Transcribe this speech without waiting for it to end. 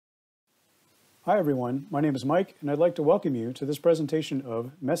Hi everyone, my name is Mike and I'd like to welcome you to this presentation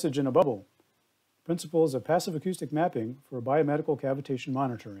of Message in a Bubble, Principles of Passive Acoustic Mapping for Biomedical Cavitation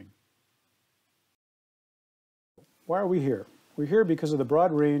Monitoring. Why are we here? We're here because of the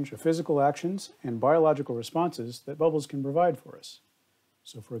broad range of physical actions and biological responses that bubbles can provide for us.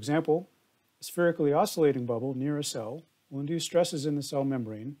 So for example, a spherically oscillating bubble near a cell will induce stresses in the cell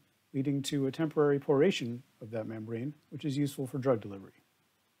membrane, leading to a temporary poration of that membrane, which is useful for drug delivery.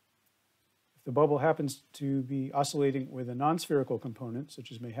 If the bubble happens to be oscillating with a non-spherical component,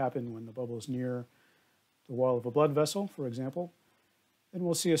 such as may happen when the bubble is near the wall of a blood vessel, for example, then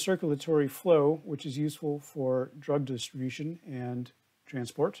we'll see a circulatory flow, which is useful for drug distribution and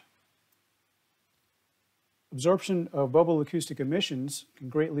transport. Absorption of bubble acoustic emissions can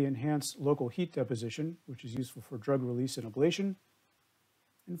greatly enhance local heat deposition, which is useful for drug release and ablation.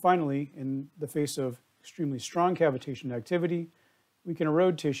 And finally, in the face of extremely strong cavitation activity, we can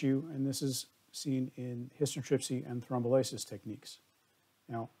erode tissue, and this is seen in histotripsy and thrombolysis techniques.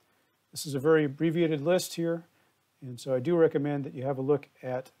 Now, this is a very abbreviated list here, and so I do recommend that you have a look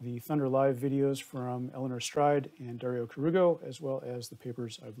at the Thunder Live videos from Eleanor Stride and Dario Carugo, as well as the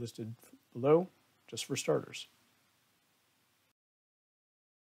papers I've listed below, just for starters.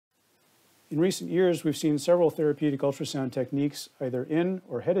 In recent years, we've seen several therapeutic ultrasound techniques either in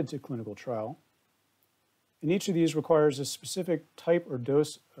or headed to clinical trial. And each of these requires a specific type or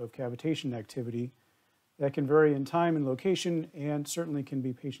dose of cavitation activity that can vary in time and location and certainly can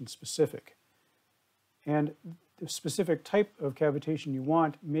be patient-specific. And the specific type of cavitation you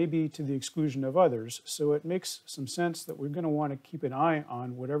want may be to the exclusion of others, so it makes some sense that we're going to want to keep an eye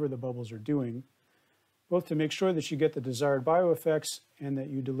on whatever the bubbles are doing, both to make sure that you get the desired bioeffects and that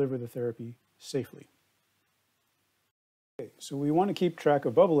you deliver the therapy safely. So we want to keep track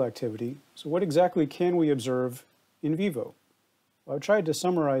of bubble activity. So what exactly can we observe in vivo? Well, I've tried to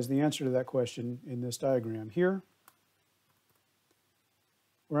summarize the answer to that question in this diagram here,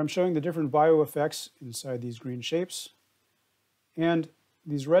 where I'm showing the different bioeffects inside these green shapes. And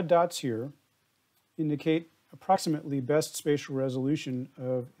these red dots here indicate approximately best spatial resolution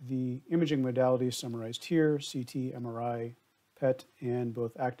of the imaging modalities summarized here: CT, MRI, PET, and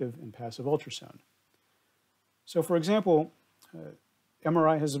both active and passive ultrasound. So for example,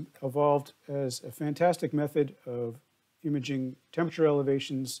 MRI has evolved as a fantastic method of imaging temperature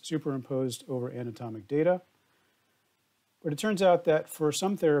elevations superimposed over anatomic data. But it turns out that for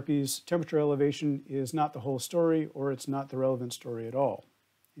some therapies, temperature elevation is not the whole story, or it's not the relevant story at all.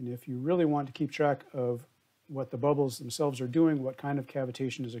 And if you really want to keep track of what the bubbles themselves are doing, what kind of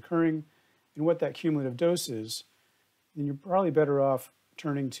cavitation is occurring, and what that cumulative dose is, then you're probably better off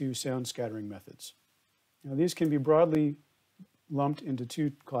turning to sound scattering methods. Now, these can be broadly lumped into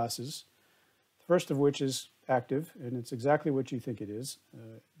two classes, the first of which is active, and it's exactly what you think it is,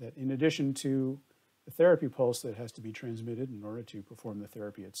 that in addition to the therapy pulse that has to be transmitted in order to perform the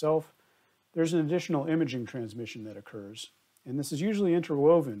therapy itself, there's an additional imaging transmission that occurs, and this is usually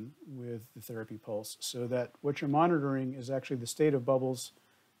interwoven with the therapy pulse, so that what you're monitoring is actually the state of bubbles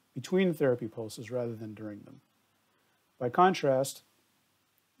between therapy pulses rather than during them. By contrast,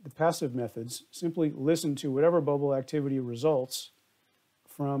 the passive methods simply listen to whatever bubble activity results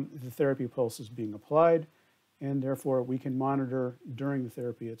from the therapy pulses being applied, and therefore we can monitor during the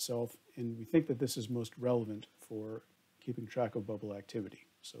therapy itself, and we think that this is most relevant for keeping track of bubble activity.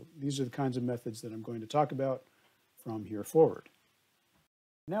 So these are the kinds of methods that I'm going to talk about from here forward.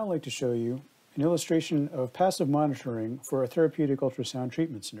 Now I'd like to show you an illustration of passive monitoring for a therapeutic ultrasound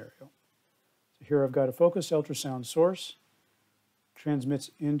treatment scenario. So here I've got a focused ultrasound source, transmits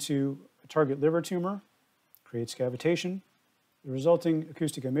into a target liver tumor, creates cavitation. The resulting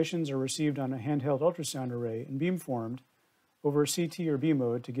acoustic emissions are received on a handheld ultrasound array and beamformed over CT or B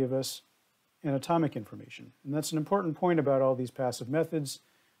mode to give us anatomic information. And that's an important point about all these passive methods,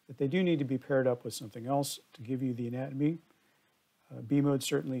 that they do need to be paired up with something else to give you the anatomy. B mode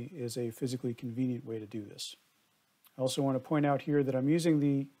certainly is a physically convenient way to do this. I also want to point out here that I'm using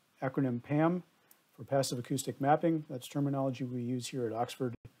the acronym PAM, for passive acoustic mapping. That's terminology we use here at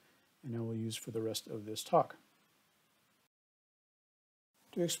Oxford, and I will use for the rest of this talk.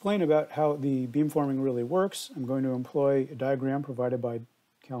 To explain about how the beamforming really works, I'm going to employ a diagram provided by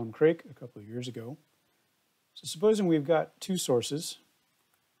Callum Craik a couple of years ago. So supposing we've got two sources,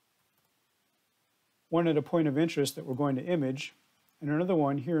 one at a point of interest that we're going to image, and another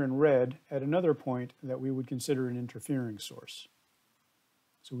one here in red at another point that we would consider an interfering source.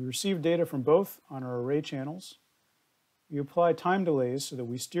 So we receive data from both on our array channels. We apply time delays so that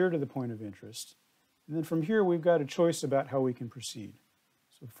we steer to the point of interest. And then from here, we've got a choice about how we can proceed.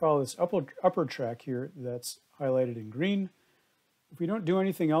 So we follow this upper track here that's highlighted in green. If we don't do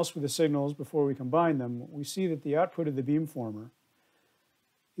anything else with the signals before we combine them, we see that the output of the beamformer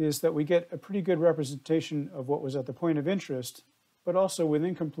is that we get a pretty good representation of what was at the point of interest, but also with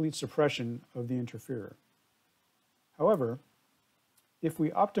incomplete suppression of the interferer. However, if we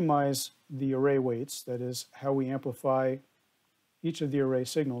optimize the array weights, that is, how we amplify each of the array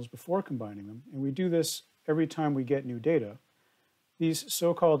signals before combining them, and we do this every time we get new data, these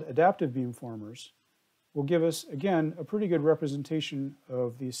so-called adaptive beamformers will give us, again, a pretty good representation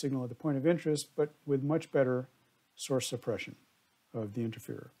of the signal at the point of interest, but with much better source suppression of the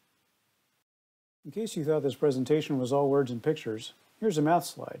interferer. In case you thought this presentation was all words and pictures, here's a math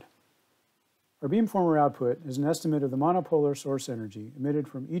slide. Our beamformer output is an estimate of the monopolar source energy emitted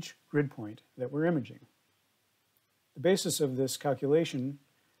from each grid point that we're imaging. The basis of this calculation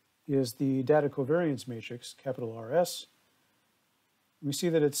is the data covariance matrix, capital RS. We see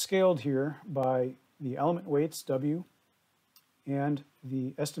that it's scaled here by the element weights, W, and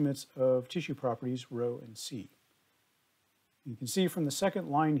the estimates of tissue properties, rho and C. You can see from the second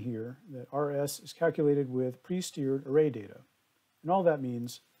line here that RS is calculated with pre-steered array data. And all that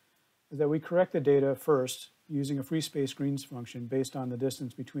means is that we correct the data first using a free space Green's function based on the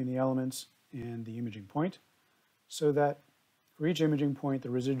distance between the elements and the imaging point, so that for each imaging point, the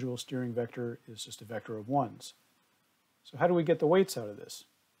residual steering vector is just a vector of ones. So how do we get the weights out of this?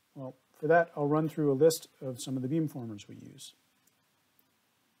 Well, for that, I'll run through a list of some of the beamformers we use.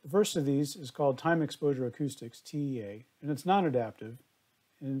 The first of these is called Time Exposure Acoustics, TEA, and it's non-adaptive,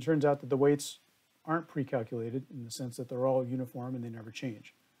 and it turns out that the weights aren't pre-calculated in the sense that they're all uniform and they never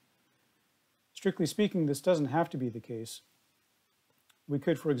change. Strictly speaking, this doesn't have to be the case. We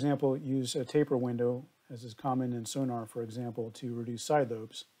could, for example, use a taper window, as is common in sonar, for example, to reduce side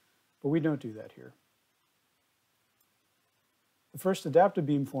lobes, but we don't do that here. The first adaptive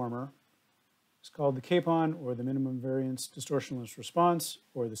beamformer is called the Capon, or the Minimum Variance Distortionless Response,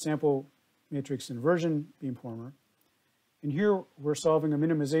 or the Sample Matrix Inversion beamformer. And here we're solving a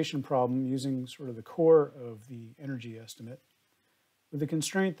minimization problem using sort of the core of the energy estimate, with the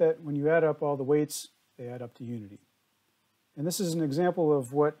constraint that when you add up all the weights, they add up to unity. And this is an example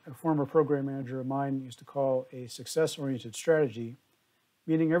of what a former program manager of mine used to call a success-oriented strategy,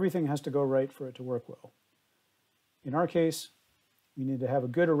 meaning everything has to go right for it to work well. In our case, we need to have a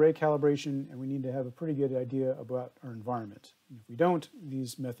good array calibration, and we need to have a pretty good idea about our environment. And if we don't,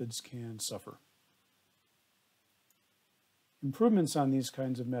 these methods can suffer. Improvements on these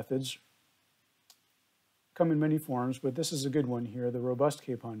kinds of methods come in many forms, but this is a good one here, the robust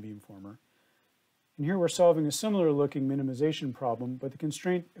Capon beamformer. And here we're solving a similar looking minimization problem, but the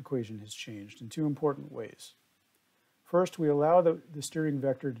constraint equation has changed in two important ways. First, we allow the steering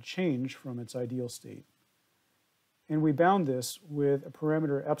vector to change from its ideal state. And we bound this with a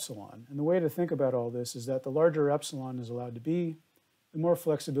parameter epsilon. And the way to think about all this is that the larger epsilon is allowed to be, the more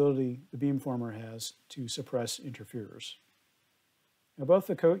flexibility the beamformer has to suppress interferers. Now, both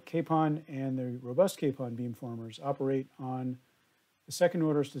the Capon and the robust Capon beamformers operate on the second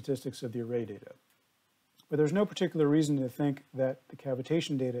order statistics of the array data. But there's no particular reason to think that the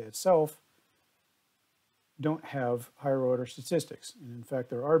cavitation data itself don't have higher order statistics. And in fact,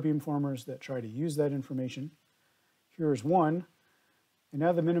 there are beamformers that try to use that information. Here is one, and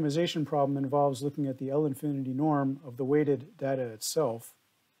now the minimization problem involves looking at the L-infinity norm of the weighted data itself,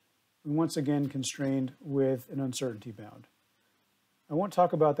 and once again constrained with an uncertainty bound. I won't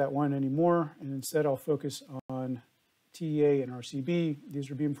talk about that one anymore, and instead I'll focus on TEA and RCB.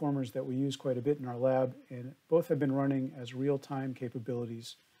 These are beamformers that we use quite a bit in our lab, and both have been running as real-time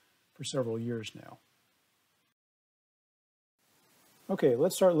capabilities for several years now. Okay,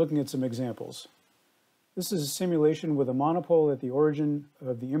 let's start looking at some examples. This is a simulation with a monopole at the origin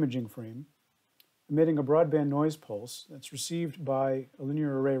of the imaging frame, emitting a broadband noise pulse that's received by a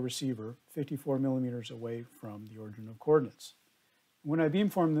linear array receiver 54 millimeters away from the origin of coordinates. When I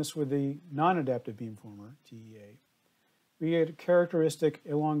beamform this with the non-adaptive beamformer, TEA, we get a characteristic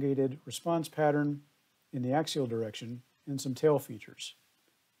elongated response pattern in the axial direction and some tail features.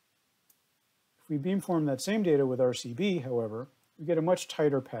 If we beamform that same data with RCB, however, we get a much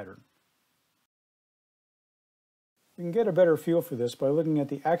tighter pattern. We can get a better feel for this by looking at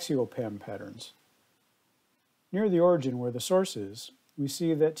the axial PAM patterns. Near the origin, where the source is, we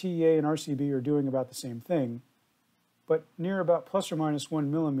see that TEA and RCB are doing about the same thing, but near about plus or minus 1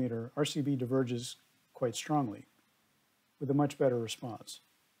 millimeter, RCB diverges quite strongly, with a much better response.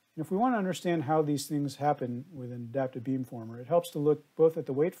 And if we want to understand how these things happen with an adaptive beamformer, it helps to look both at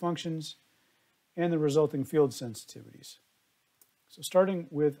the weight functions and the resulting field sensitivities. So starting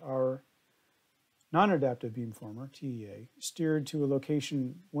with our non-adaptive beamformer, TEA, steered to a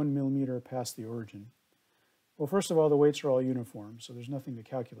location 1 millimeter past the origin, Well, first of all, the weights are all uniform, so there's nothing to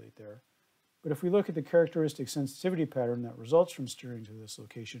calculate there. But if we look at the characteristic sensitivity pattern that results from steering to this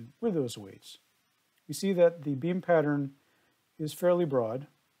location with those weights, we see that the beam pattern is fairly broad,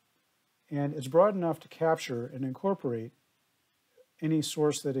 and it's broad enough to capture and incorporate any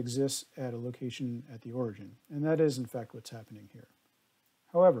source that exists at a location at the origin. And that is, in fact, what's happening here.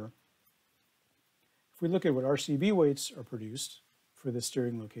 However, if we look at what RCB weights are produced for this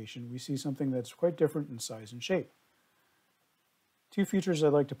steering location, we see something that's quite different in size and shape. Two features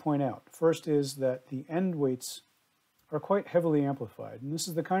I'd like to point out. First is that the end weights are quite heavily amplified, and this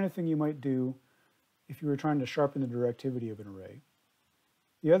is the kind of thing you might do if you were trying to sharpen the directivity of an array.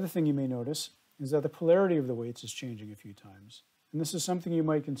 The other thing you may notice is that the polarity of the weights is changing a few times, and this is something you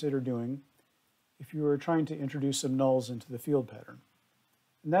might consider doing if you were trying to introduce some nulls into the field pattern.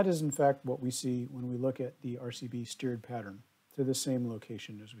 And that is in fact what we see when we look at the RCB steered pattern to the same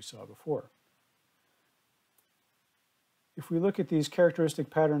location as we saw before. If we look at these characteristic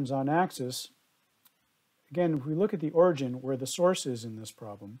patterns on axis, again, if we look at the origin where the source is in this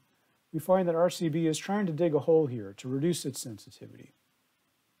problem, we find that RCB is trying to dig a hole here to reduce its sensitivity.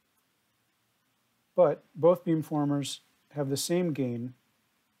 But both beamformers have the same gain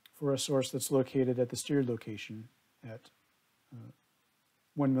for a source that's located at the steered location at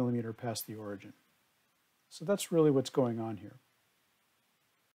 1 millimeter past the origin. So that's really what's going on here.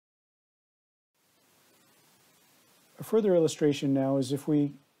 A further illustration now is if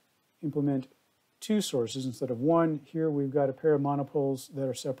we implement two sources instead of one. Here we've got a pair of monopoles that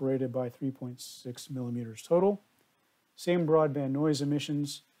are separated by 3.6 millimeters total. Same broadband noise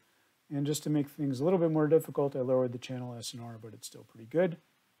emissions. And just to make things a little bit more difficult, I lowered the channel SNR, but it's still pretty good.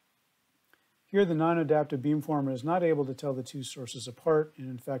 Here the non-adaptive beamformer is not able to tell the two sources apart, and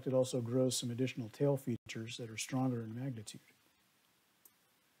in fact it also grows some additional tail features that are stronger in magnitude.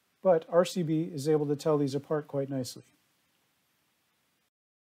 But RCB is able to tell these apart quite nicely.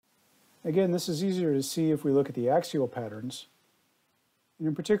 Again, this is easier to see if we look at the axial patterns. And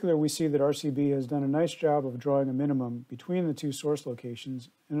in particular, we see that RCB has done a nice job of drawing a minimum between the two source locations,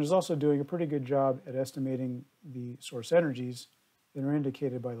 and is also doing a pretty good job at estimating the source energies that are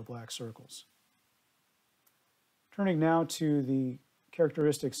indicated by the black circles. Turning now to the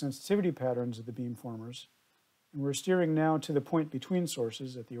characteristic sensitivity patterns of the beamformers, and we're steering now to the point between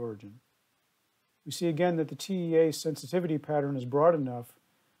sources at the origin. We see again that the TEA sensitivity pattern is broad enough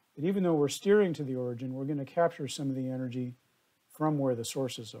that even though we're steering to the origin, we're going to capture some of the energy from where the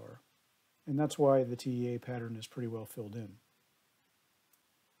sources are. And that's why the TEA pattern is pretty well filled in.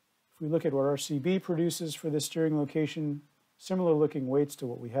 If we look at what RCB produces for this steering location, similar looking weights to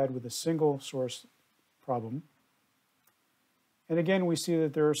what we had with a single source problem. And again, we see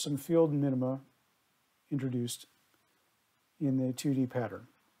that there are some field minima introduced in the 2D pattern.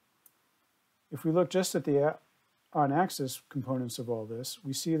 If we look just at the on-axis components of all this,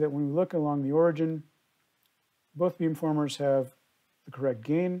 we see that when we look along the origin, both beamformers have the correct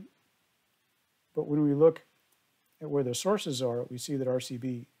gain, but when we look at where the sources are, we see that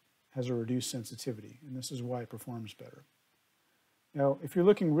RCB has a reduced sensitivity, and this is why it performs better. Now, if you're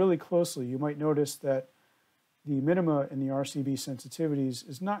looking really closely, you might notice that the minima in the RCB sensitivities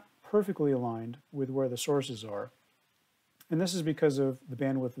is not perfectly aligned with where the sources are, and this is because of the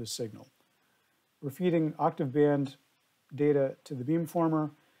bandwidth of the signal. We're feeding octave band data to the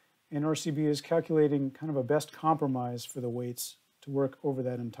beamformer, and RCB is calculating kind of a best compromise for the weights to work over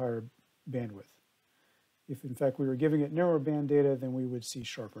that entire bandwidth. If in fact we were giving it narrower band data, then we would see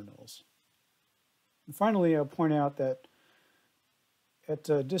sharper nulls. And finally, I'll point out that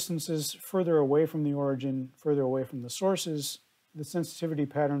at distances further away from the origin, further away from the sources, the sensitivity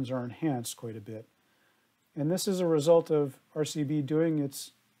patterns are enhanced quite a bit. And this is a result of RCB doing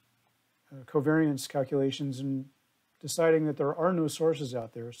its covariance calculations and deciding that there are no sources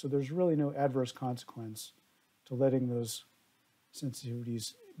out there, so there's really no adverse consequence to letting those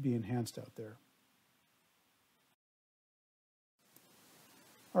sensitivities be enhanced out there.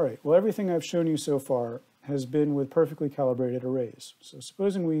 All right, well, everything I've shown you so far has been with perfectly calibrated arrays. So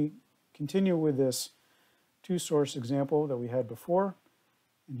supposing we continue with this two-source example that we had before,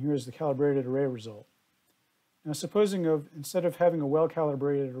 and here's the calibrated array result. Now supposing instead of having a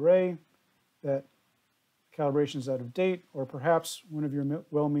well-calibrated array, that calibration is out of date, or perhaps one of your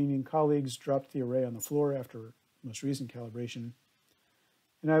well-meaning colleagues dropped the array on the floor after most recent calibration.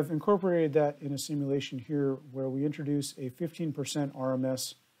 And I've incorporated that in a simulation here where we introduce a 15%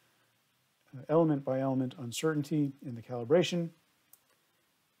 RMS element by element uncertainty in the calibration.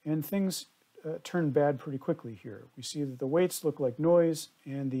 And things turn bad pretty quickly here. We see that the weights look like noise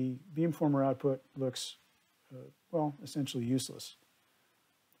and the beamformer output looks, well, essentially useless.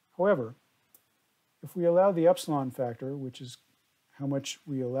 However, If we allow the epsilon factor, which is how much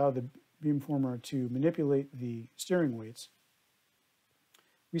we allow the beamformer to manipulate the steering weights,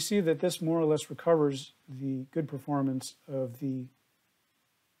 we see that this more or less recovers the good performance of the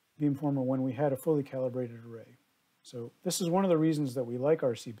beamformer when we had a fully calibrated array. So this is one of the reasons that we like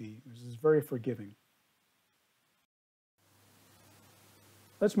RCB. This is very forgiving.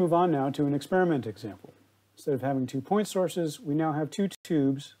 Let's move on now to an experiment example. Instead of having 2 point sources, we now have 2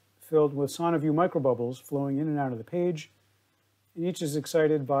 tubes filled with Sonoview microbubbles flowing in and out of the page, and each is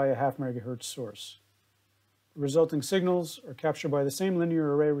excited by a 0.5 megahertz source. The resulting signals are captured by the same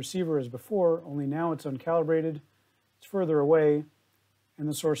linear array receiver as before, only now it's uncalibrated, it's further away, and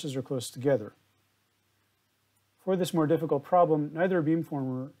the sources are close together. For this more difficult problem, neither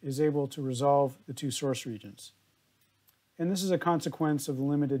beamformer is able to resolve the 2 source regions. And this is a consequence of the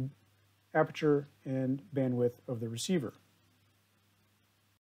limited aperture and bandwidth of the receiver.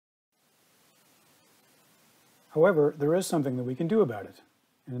 However, there is something that we can do about it.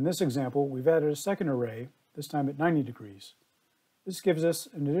 And in this example, we've added a second array, this time at 90 degrees. This gives us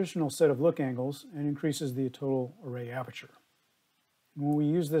an additional set of look angles and increases the total array aperture. And when we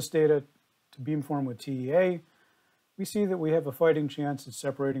use this data to beamform with TEA, we see that we have a fighting chance at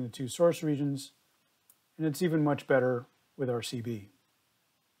separating the 2 source regions, and it's even much better with RCB.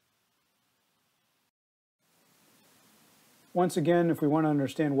 Once again, if we want to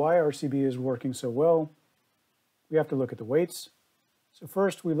understand why RCB is working so well, we have to look at the weights. So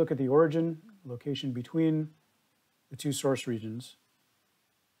first we look at the origin, location between the 2 source regions,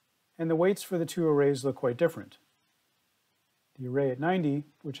 and the weights for the 2 arrays look quite different. The array at 90,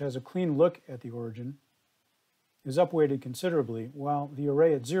 which has a clean look at the origin, is upweighted considerably, while the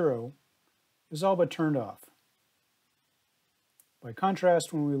array at 0 is all but turned off. By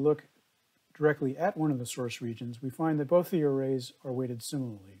contrast, when we look directly at one of the source regions, we find that both the arrays are weighted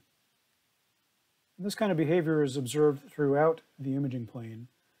similarly. And this kind of behavior is observed throughout the imaging plane,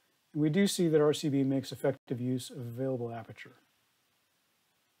 and we do see that RCB makes effective use of available aperture.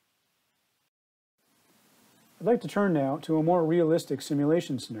 I'd like to turn now to a more realistic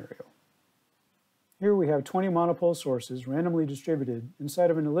simulation scenario. Here we have 20 monopole sources randomly distributed inside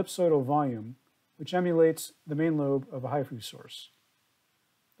of an ellipsoidal volume which emulates the main lobe of a HIFU source.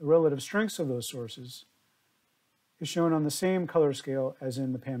 The relative strengths of those sources is shown on the same color scale as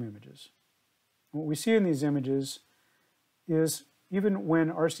in the PAM images. What we see in these images is even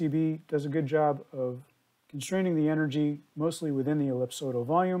when RCB does a good job of constraining the energy mostly within the ellipsoidal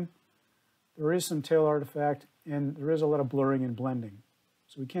volume, there is some tail artifact and there is a lot of blurring and blending.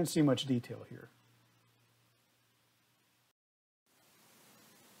 So we can't see much detail here.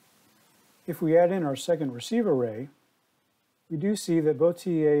 If we add in our second receive array, we do see that both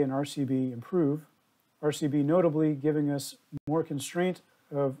TEA and RCB improve, RCB notably giving us more constraint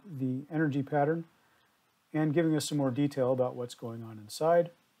of the energy pattern and giving us some more detail about what's going on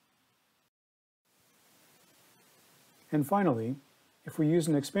inside. And finally, if we use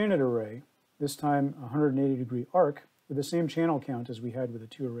an expanded array, this time a 180-degree arc, with the same channel count as we had with the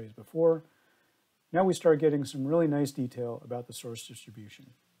 2 arrays before, now we start getting some really nice detail about the source distribution.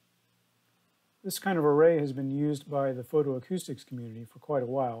 This kind of array has been used by the photoacoustics community for quite a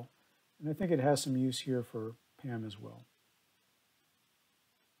while, and I think it has some use here for PAM as well.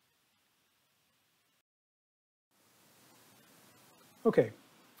 Okay,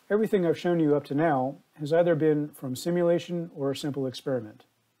 everything I've shown you up to now has either been from simulation or a simple experiment.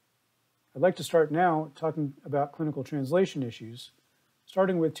 I'd like to start now talking about clinical translation issues,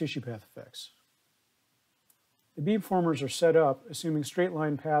 starting with tissue path effects. The beamformers are set up assuming straight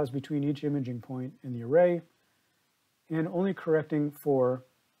line paths between each imaging point in the array and only correcting for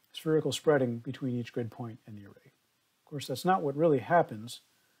spherical spreading between each grid point in the array. Of course, that's not what really happens.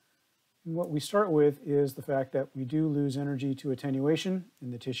 And what we start with is the fact that we do lose energy to attenuation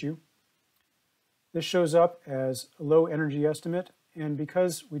in the tissue. This shows up as a low energy estimate, and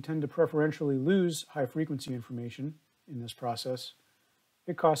because we tend to preferentially lose high frequency information in this process,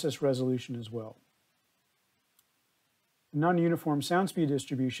 it costs us resolution as well. Non-uniform sound speed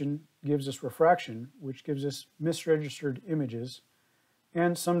distribution gives us refraction, which gives us misregistered images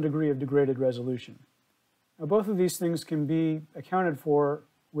and some degree of degraded resolution. Now, both of these things can be accounted for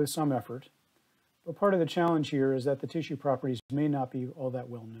with some effort, but part of the challenge here is that the tissue properties may not be all that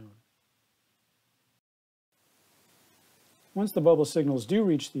well known. Once the bubble signals do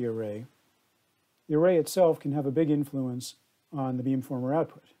reach the array itself can have a big influence on the beamformer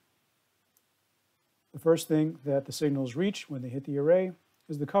output. The first thing that the signals reach when they hit the array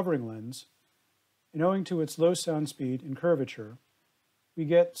is the covering lens, and owing to its low sound speed and curvature, we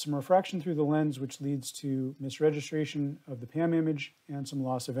get some refraction through the lens which leads to misregistration of the PAM image and some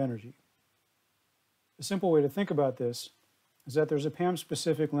loss of energy. the simple way to think about this is that there's a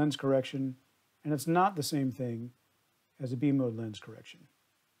PAM-specific lens correction, and it's not the same thing as a beam mode lens correction.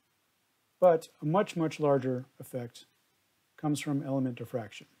 But a much, much larger effect comes from element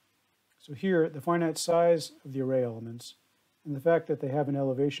diffraction. So here, the finite size of the array elements and the fact that they have an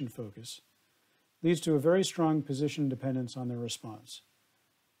elevation focus leads to a very strong position dependence on their response.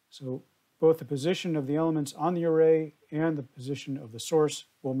 So both the position of the elements on the array and the position of the source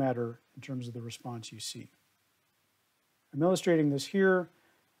will matter in terms of the response you see. I'm illustrating this here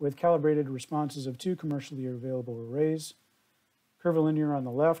with calibrated responses of two commercially available arrays, curvilinear on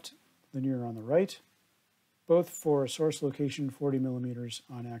the left, linear on the right, both for a source location 40 millimeters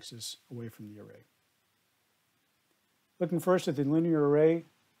on axis away from the array. Looking first at the linear array,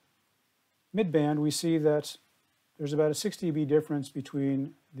 midband, we see that there's about a 6 dB difference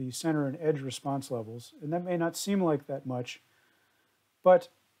between the center and edge response levels, and that may not seem like that much, but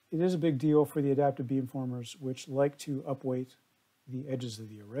it is a big deal for the adaptive beamformers, which like to upweight the edges of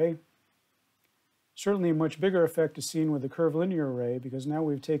the array. Certainly a much bigger effect is seen with the curvilinear array, because now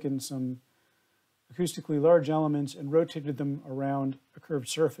we've taken some acoustically large elements and rotated them around a curved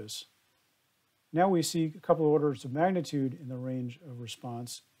surface. Now we see a couple of orders of magnitude in the range of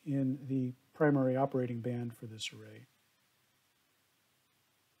response in the primary operating band for this array.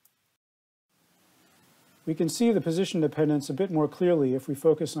 We can see the position dependence a bit more clearly if we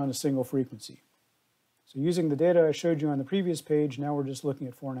focus on a single frequency. So using the data I showed you on the previous page, now we're just looking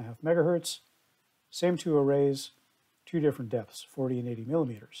at 4.5 megahertz. Same two arrays, two different depths, 40 and 80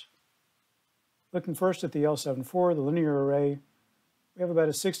 millimeters. Looking first at the L74, the linear array, we have about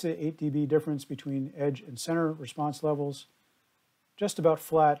a 6 to 8 dB difference between edge and center response levels, just about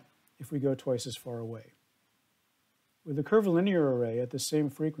flat if we go twice as far away. With the curvilinear array at the same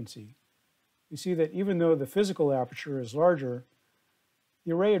frequency, we see that even though the physical aperture is larger,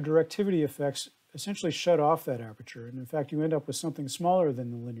 the array of directivity effects essentially shut off that aperture, and in fact you end up with something smaller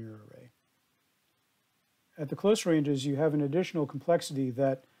than the linear array. At the close ranges, you have an additional complexity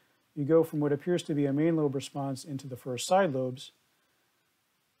that you go from what appears to be a main lobe response into the first side lobes,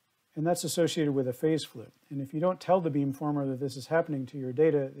 and that's associated with a phase flip. And if you don't tell the beamformer that this is happening to your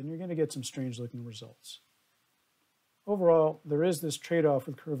data, then you're going to get some strange looking results. Overall, there is this trade-off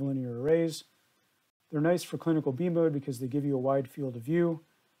with curvilinear arrays. They're nice for clinical beam mode because they give you a wide field of view,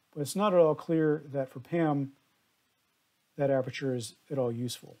 but it's not at all clear that for PAM, that aperture is at all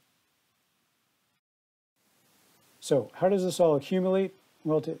useful. So how does this all accumulate?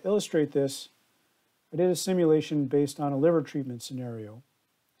 Well, to illustrate this, I did a simulation based on a liver treatment scenario.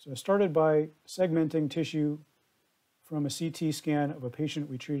 So I started by segmenting tissue from a CT scan of a patient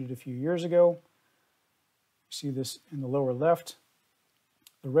we treated a few years ago. You see this in the lower left.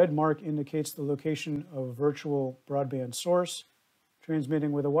 The red mark indicates the location of a virtual broadband source,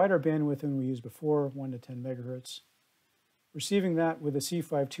 transmitting with a wider bandwidth than we used before, 1 to 10 megahertz. Receiving that with a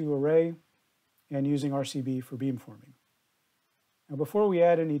C52 array and using RCB for beamforming. Now, before we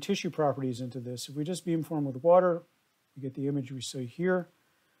add any tissue properties into this, if we just beamform with water, we get the image we see here.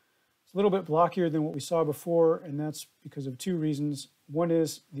 It's a little bit blockier than what we saw before, and that's because of two reasons. One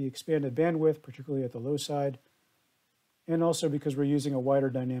is the expanded bandwidth, particularly at the low side, and also because we're using a wider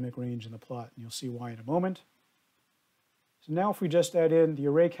dynamic range in the plot, and you'll see why in a moment. So now if we just add in the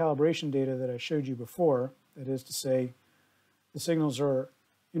array calibration data that I showed you before, that is to say, the signals are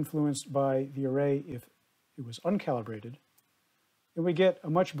influenced by the array if it was uncalibrated, then we get a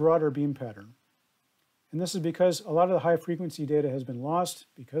much broader beam pattern. And this is because a lot of the high frequency data has been lost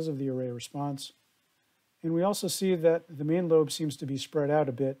because of the array response. And we also see that the main lobe seems to be spread out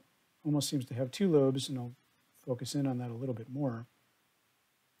a bit, almost seems to have two lobes, and I'll focus in on that a little bit more.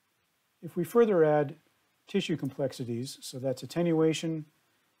 If we further add tissue complexities, so that's attenuation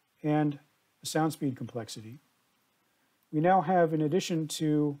and a sound speed complexity, we now have, in addition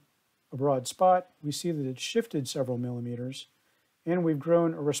to a broad spot, we see that it's shifted several millimeters, and we've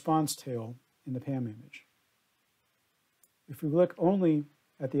grown a response tail in the PAM image. If we look only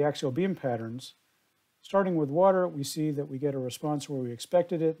at the axial beam patterns, starting with water, we see that we get a response where we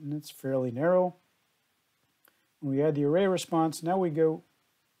expected it, and it's fairly narrow. When we add the array response, now we go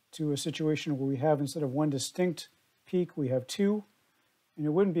to a situation where we have, instead of one distinct peak, we have two, and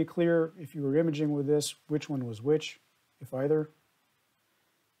it wouldn't be clear if you were imaging with this which one was which, if either,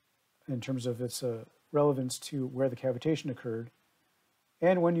 in terms of its relevance to where the cavitation occurred.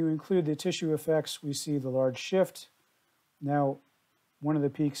 And when you include the tissue effects, we see the large shift. Now, one of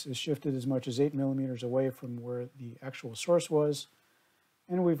the peaks is shifted as much as 8 millimeters away from where the actual source was,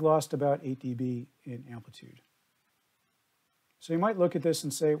 and we've lost about 8 dB in amplitude. So you might look at this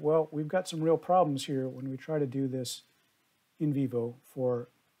and say, well, we've got some real problems here when we try to do this in vivo for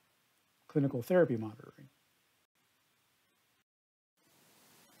clinical therapy monitoring.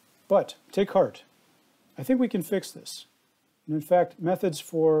 But take heart. I think we can fix this. And in fact, methods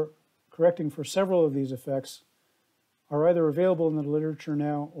for correcting for several of these effects are either available in the literature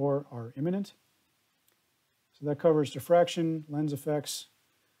now or are imminent. So that covers diffraction, lens effects,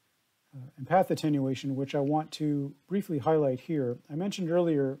 and path attenuation, which I want to briefly highlight here. I mentioned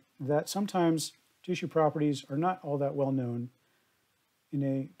earlier that sometimes tissue properties are not all that well known in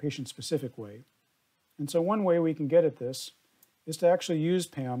a patient-specific way. And so one way we can get at this is to actually use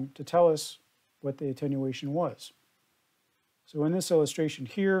PAM to tell us what the attenuation was. So in this illustration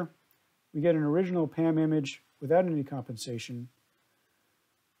here, we get an original PAM image without any compensation.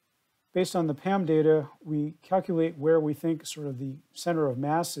 Based on the PAM data, we calculate where we think sort of the center of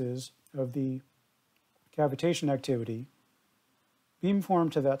mass is of the cavitation activity,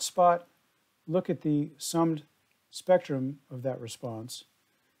 beamform to that spot, look at the summed spectrum of that response,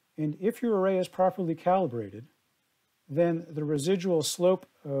 and if your array is properly calibrated, then the residual slope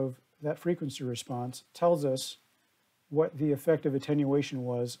of that frequency response tells us what the effective attenuation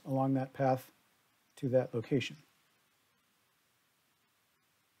was along that path to that location.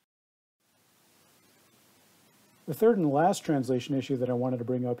 The third and last translation issue that I wanted to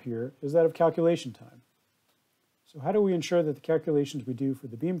bring up here is that of calculation time. So how do we ensure that the calculations we do for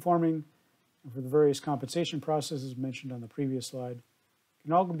the beamforming and for the various compensation processes mentioned on the previous slide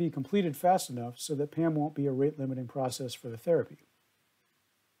can all be completed fast enough so that PAM won't be a rate-limiting process for the therapy?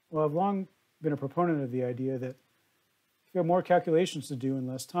 Well, I've long been a proponent of the idea that if you have more calculations to do in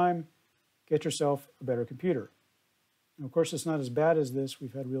less time, get yourself a better computer. And of course, it's not as bad as this.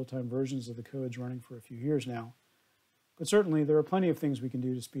 We've had real-time versions of the codes running for a few years now. But certainly, there are plenty of things we can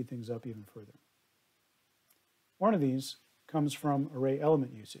do to speed things up even further. One of these comes from array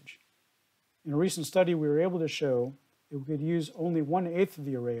element usage. In a recent study, we were able to show that we could use only 1/8 of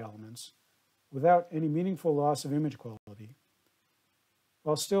the array elements without any meaningful loss of image quality,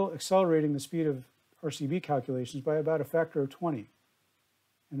 while still accelerating the speed of RCB calculations by about a factor of 20.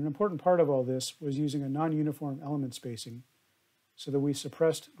 And an important part of all this was using a non-uniform element spacing so that we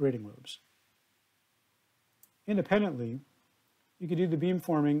suppressed grading lobes. Independently, you could do the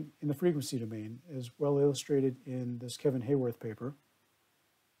beamforming in the frequency domain, as well illustrated in this Kevin Hayworth paper.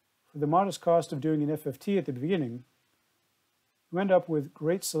 For the modest cost of doing an FFT at the beginning, you end up with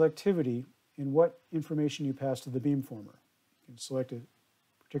great selectivity in what information you pass to the beamformer. You can select a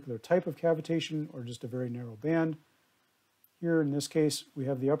particular type of cavitation or just a very narrow band. Here, in this case, we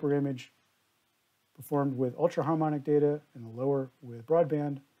have the upper image performed with ultraharmonic data and the lower with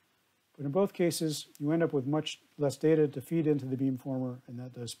broadband. But in both cases, you end up with much less data to feed into the beamformer, and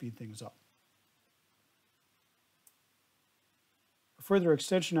that does speed things up. A further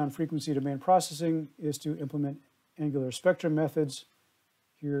extension on frequency domain processing is to implement angular spectrum methods,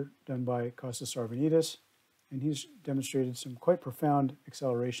 here done by Kostas Arvanidis, and he's demonstrated some quite profound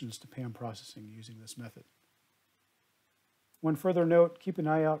accelerations to PAM processing using this method. One further note, keep an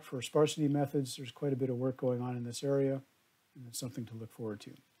eye out for sparsity methods. There's quite a bit of work going on in this area, and it's something to look forward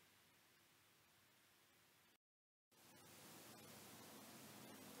to.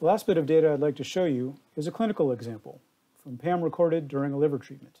 The last bit of data I'd like to show you is a clinical example from PAM recorded during a liver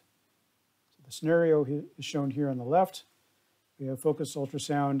treatment. So the scenario is shown here on the left. We have focused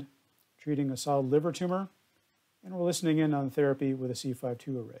ultrasound treating a solid liver tumor, and we're listening in on therapy with a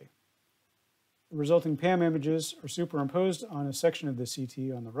C5-2 array. The resulting PAM images are superimposed on a section of the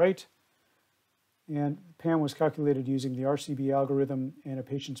CT on the right, and PAM was calculated using the RCB algorithm and a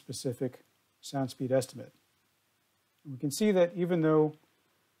patient-specific sound speed estimate. And we can see that even though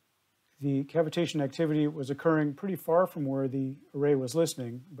the cavitation activity was occurring pretty far from where the array was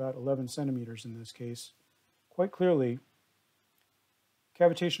listening, about 11 centimeters in this case, quite clearly,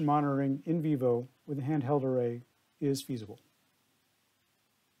 cavitation monitoring in vivo with a handheld array is feasible.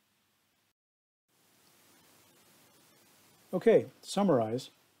 Okay, to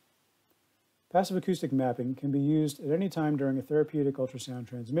summarize, passive acoustic mapping can be used at any time during a therapeutic ultrasound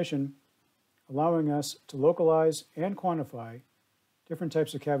transmission, allowing us to localize and quantify different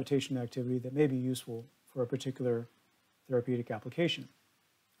types of cavitation activity that may be useful for a particular therapeutic application.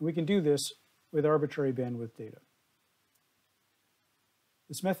 And we can do this with arbitrary bandwidth data.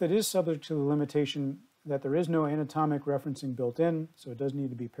 This method is subject to the limitation that there is no anatomic referencing built in, so it does need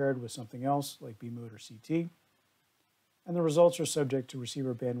to be paired with something else like B-mode or CT. And the results are subject to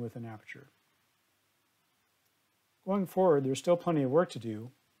receiver bandwidth and aperture. Going forward, there's still plenty of work to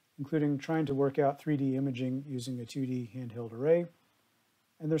do, including trying to work out 3D imaging using a 2D handheld array,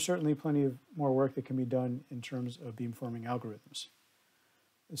 and there's certainly plenty of more work that can be done in terms of beamforming algorithms.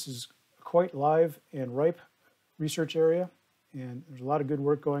 This is a quite live and ripe research area, and there's a lot of good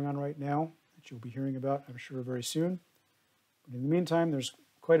work going on right now that you'll be hearing about, I'm sure, very soon. But in the meantime, there's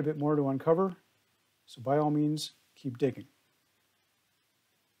quite a bit more to uncover, so by all means, keep digging.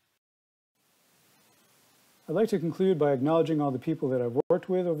 I'd like to conclude by acknowledging all the people that I've worked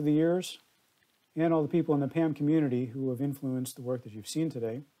with over the years and all the people in the PAM community who have influenced the work that you've seen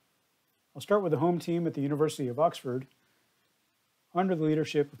today. I'll start with the home team at the University of Oxford under the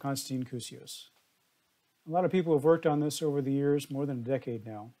leadership of Konstantin Kusios. A lot of people have worked on this over the years, more than a decade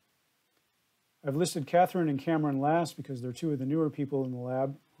now. I've listed Catherine and Cameron last because they're two of the newer people in the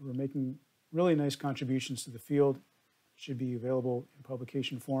lab who are making really nice contributions to the field. It should be available in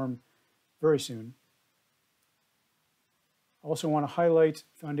publication form very soon. I also want to highlight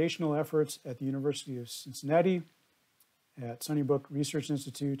foundational efforts at the University of Cincinnati, at Sunnybrook Research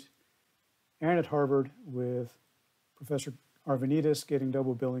Institute, and at Harvard with Professor Arvanitis getting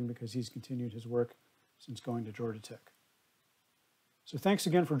double billing because he's continued his work since going to Georgia Tech. So thanks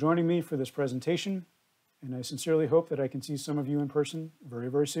again for joining me for this presentation, and I sincerely hope that I can see some of you in person very,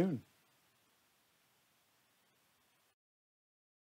 very soon.